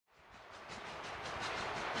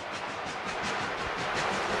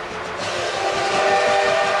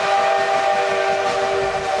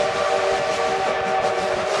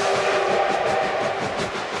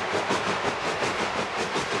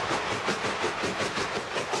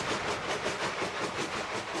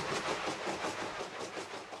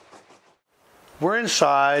We're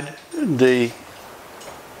inside the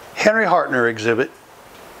Henry Hardtner exhibit,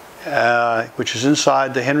 which is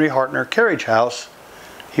inside the Henry Hardtner Carriage House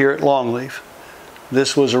here at Longleaf.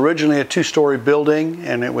 This was originally a two-story building,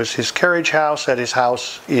 and it was his carriage house at his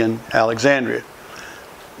house in Alexandria.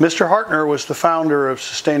 Mr. Hardtner was the founder of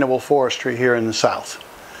sustainable forestry here in the South,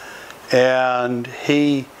 and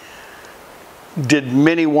he did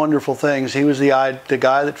many wonderful things. He was the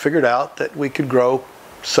guy that figured out that we could grow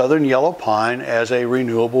southern yellow pine as a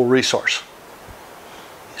renewable resource.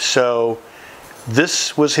 So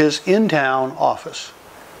this was his in-town office.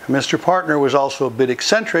 Mr. Hardtner was also a bit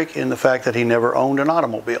eccentric in the fact that he never owned an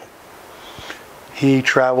automobile. He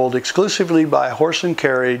traveled exclusively by horse and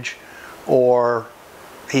carriage, or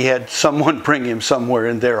he had someone bring him somewhere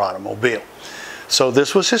in their automobile. So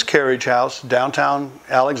this was his carriage house, downtown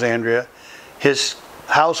Alexandria. His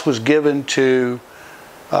house was given to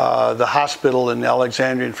the hospital in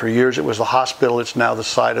Alexandria, and for years it was the hospital. It's now the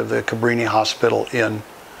site of the Cabrini Hospital in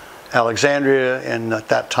Alexandria, and at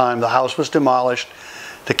that time the house was demolished.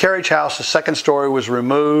 The carriage house, the second story, was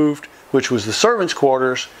removed, which was the servants'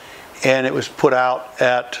 quarters, and it was put out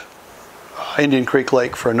at Indian Creek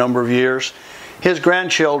Lake for a number of years. His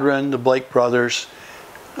grandchildren, the Blake brothers,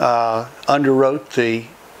 underwrote the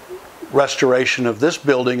restoration of this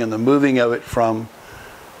building and the moving of it from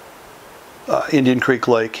Indian Creek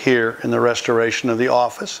Lake here, in the restoration of the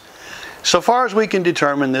office. So far as we can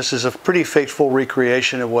determine, this is a pretty faithful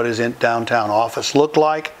recreation of what his downtown office looked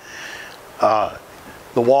like. The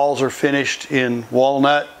walls are finished in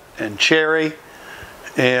walnut and cherry,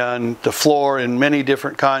 and the floor in many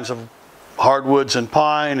different kinds of hardwoods and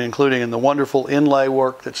pine, including in the wonderful inlay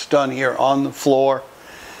work that's done here on the floor.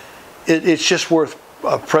 It's just worth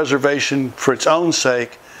preservation for its own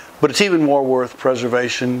sake, but it's even more worth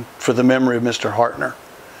preservation for the memory of Mr. Hardtner,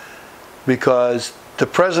 because the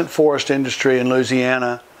present forest industry in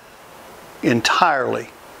Louisiana entirely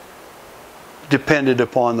depended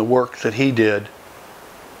upon the work that he did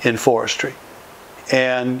in forestry.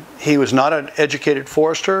 And he was not an educated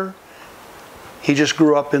forester. He just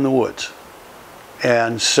grew up in the woods.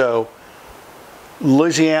 And so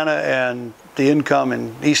Louisiana, and the income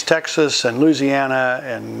in East Texas and Louisiana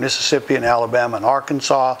and Mississippi and Alabama and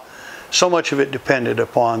Arkansas, so much of it depended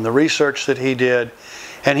upon the research that he did.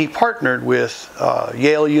 And he partnered with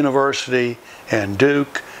Yale University and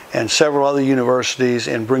Duke and several other universities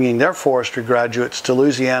in bringing their forestry graduates to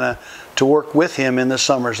Louisiana to work with him in the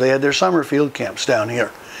summers. They had their summer field camps down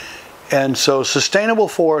here. And so sustainable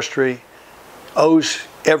forestry owes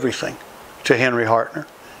everything to Henry Hardtner.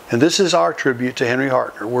 And this is our tribute to Henry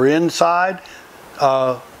Hardtner. We're inside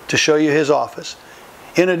to show you his office.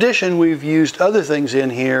 In addition, we've used other things in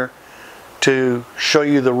here to show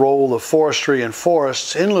you the role of forestry and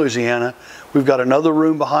forests in Louisiana. We've got another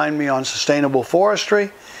room behind me on sustainable forestry,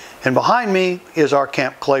 and behind me is our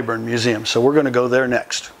Camp Claiborne Museum. So we're going to go there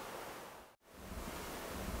next.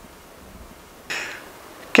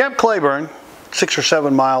 Camp Claiborne, 6 or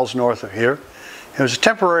 7 miles north of here, it was a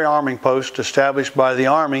temporary arming post established by the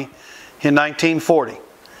Army in 1940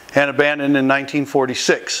 and abandoned in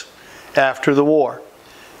 1946 after the war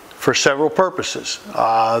for several purposes.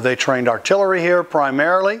 They trained artillery here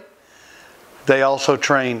primarily. They also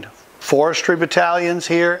trained forestry battalions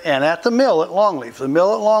here and at the mill at LongLeaf. The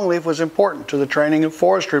mill at LongLeaf was important to the training of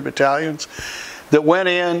forestry battalions that went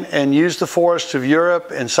in and used the forests of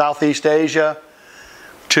Europe and Southeast Asia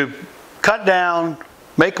to cut down,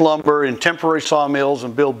 make lumber in temporary sawmills,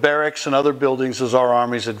 and build barracks and other buildings as our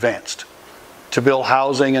armies advanced, to build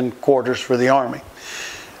housing and quarters for the Army.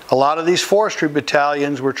 A lot of these forestry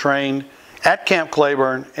battalions were trained at Camp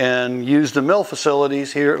Claiborne and used the mill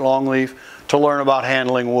facilities here at LongLeaf to learn about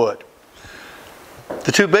handling wood.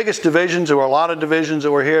 The two biggest divisions, there were a lot of divisions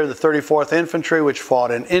that were here, the 34th Infantry, which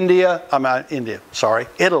fought in Italy,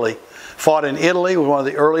 fought in Italy, was one of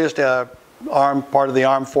the earliest part of the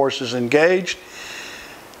armed forces engaged.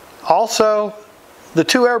 Also, the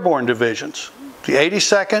two airborne divisions, the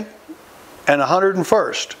 82nd and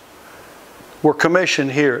 101st, were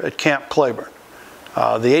commissioned here at Camp Claiborne.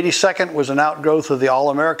 The 82nd was an outgrowth of the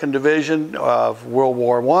All-American Division of World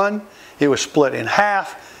War I. It was split in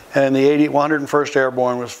half, and the 101st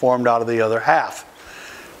Airborne was formed out of the other half.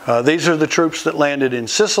 These are the troops that landed in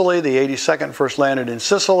Sicily. The 82nd first landed in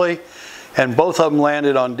Sicily, and both of them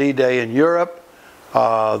landed on D-Day in Europe.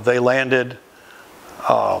 They landed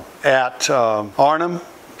at Arnhem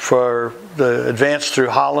for the advance through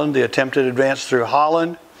Holland, the attempted advance through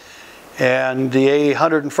Holland. And the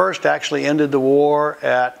 101st actually ended the war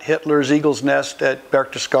at Hitler's Eagle's Nest at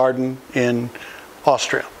Berchtesgaden in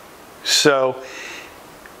Austria. So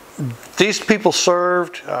these people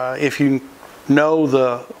served, if you know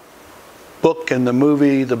the book and the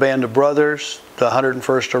movie, The Band of Brothers, the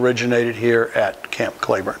 101st originated here at Camp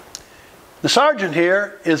Claiborne. The sergeant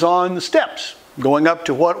here is on the steps going up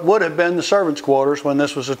to what would have been the servants' quarters when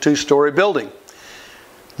this was a two-story building.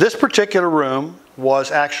 This particular room was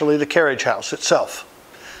actually the carriage house itself.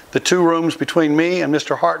 The two rooms between me and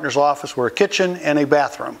Mr. Hardtner's office were a kitchen and a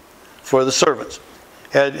bathroom for the servants.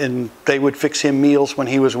 And they would fix him meals when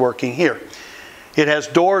he was working here. It has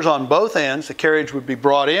doors on both ends. The carriage would be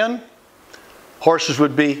brought in, horses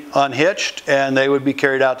would be unhitched, and they would be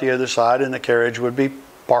carried out the other side, and the carriage would be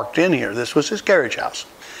parked in here. This was his carriage house.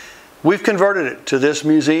 We've converted it to this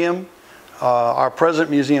museum. Our present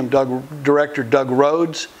museum director, Doug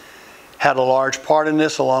Rhodes, had a large part in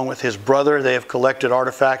this along with his brother. They have collected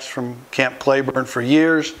artifacts from Camp Claiborne for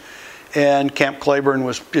years. And Camp Claiborne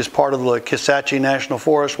is part of the Kisatchie National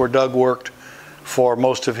Forest, where Doug worked for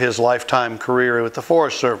most of his lifetime career with the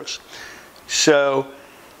Forest Service. So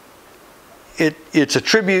it's a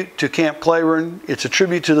tribute to Camp Claiborne. It's a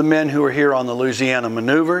tribute to the men who were here on the Louisiana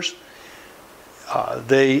maneuvers.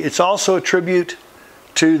 It's also a tribute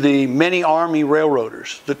to the many Army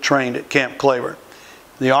railroaders that trained at Camp Claiborne.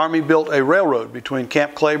 The Army built a railroad between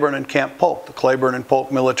Camp Claiborne and Camp Polk, the Claiborne and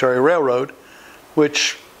Polk Military Railroad,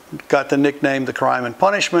 which got the nickname the Crime and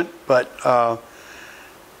Punishment, but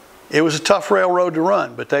it was a tough railroad to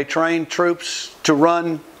run. But they trained troops to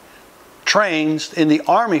run trains in the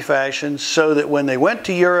Army fashion so that when they went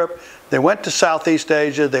to Europe, they went to Southeast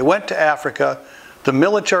Asia, they went to Africa, the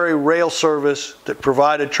military rail service that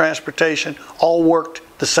provided transportation all worked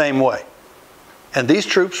the same way. And these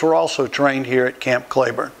troops were also trained here at Camp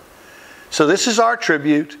Claiborne. So this is our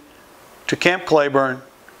tribute to Camp Claiborne,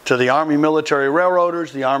 to the Army military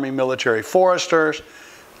railroaders, the Army military foresters,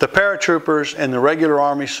 the paratroopers, and the regular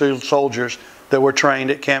Army soldiers that were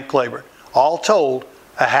trained at Camp Claiborne. All told,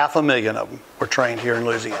 500,000 of them were trained here in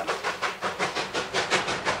Louisiana.